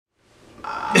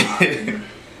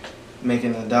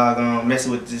Making a doggone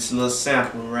messing with this little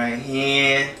sample right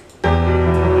here.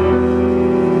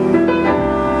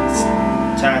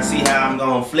 Trying to see how I'm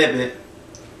gonna flip it.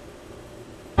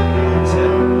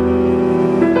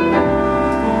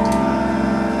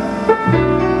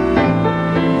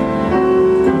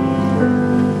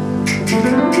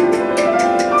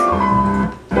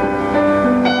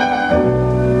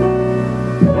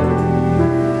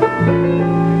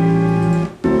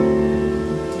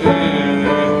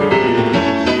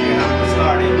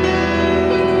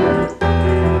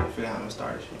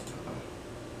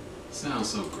 Sounds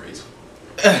so graceful.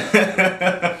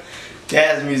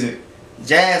 Jazz music.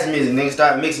 Jazz music. Niggas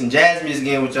start mixing jazz music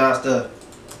in with y'all stuff.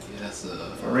 Yeah, that's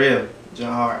for real.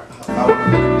 John Hart. I would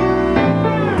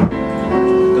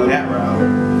go that route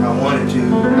if I wanted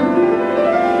to.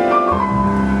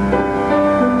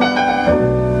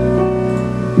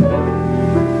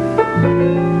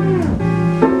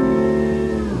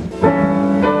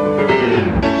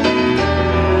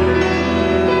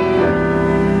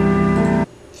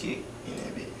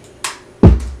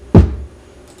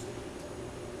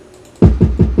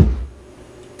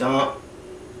 Dump.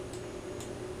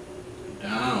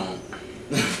 Down.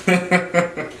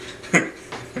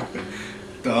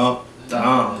 Dump.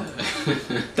 Dump.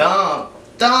 Dump.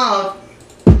 Dump.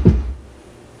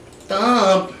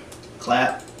 Dump.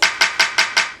 Clap.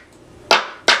 I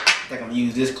think I'm gonna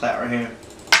use this clap right here.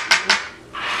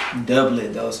 Double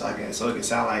it though, so it can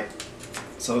sound like it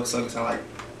can sound like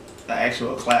the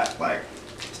actual clap. Like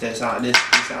instead of sound like this,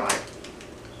 it sound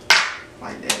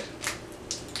like that.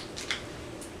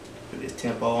 Put this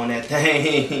tempo on that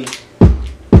thing.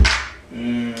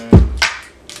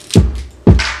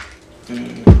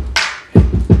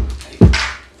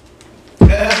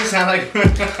 That sound like.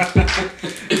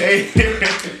 Hey.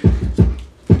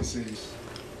 Let's see.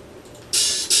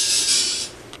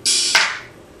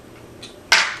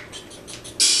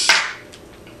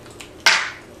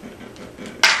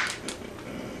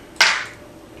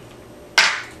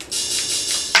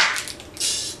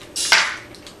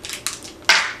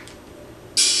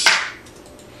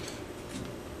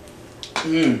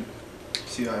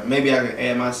 See, maybe I could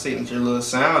add my signature little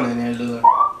sound in there, little.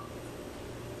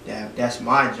 Yeah, that's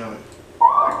my joint.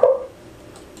 Alright,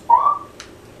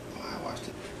 watch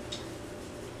it.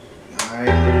 Alright.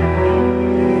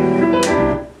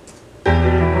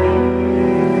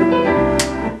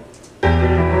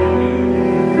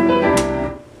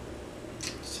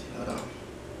 See, hold on.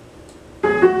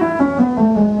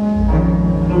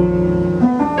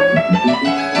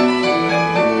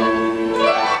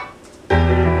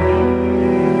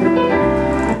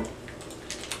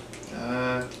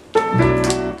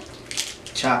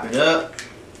 Chop it up.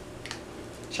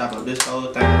 Chop up this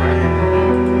whole thing right here.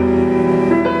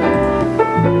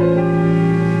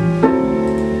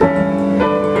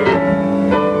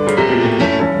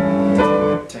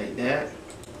 Take that.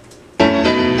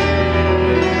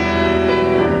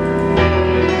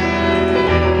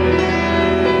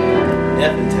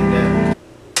 Definitely take that.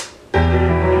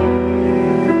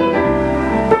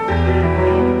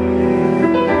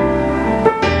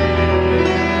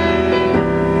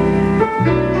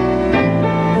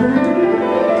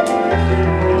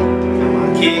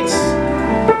 Kicks.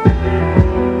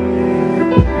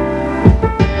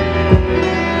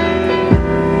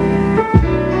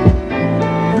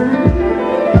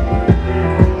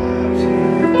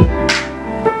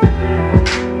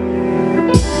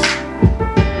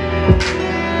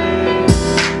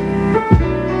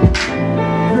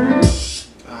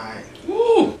 Alright.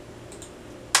 Woo!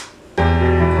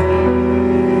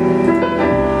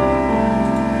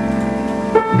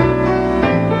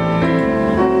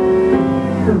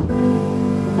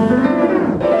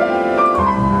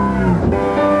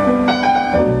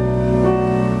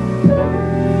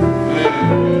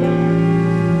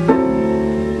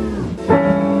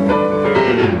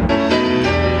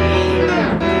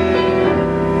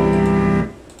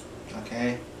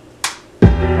 Okay.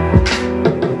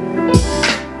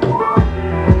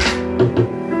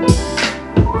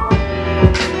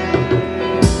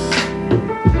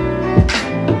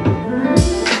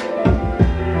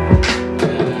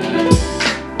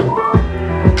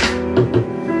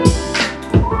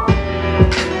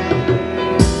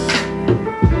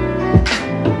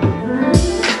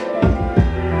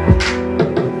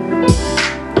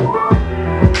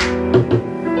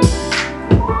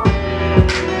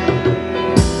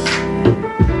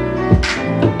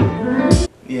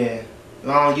 Yeah, if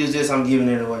I don't use this, I'm giving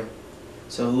it away.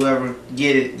 So whoever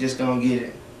get it, just gonna get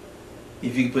it.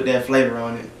 If you can put that flavor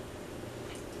on it.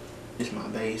 It's my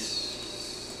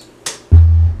bass.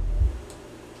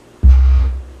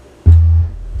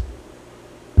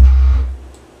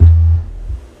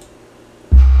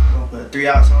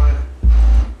 3/8 on it.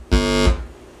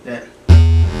 That.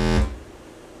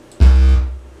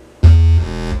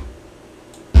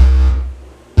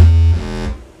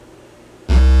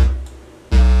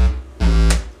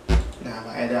 Now if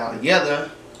I add it all together,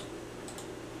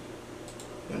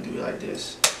 I'm gonna do it like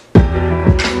this.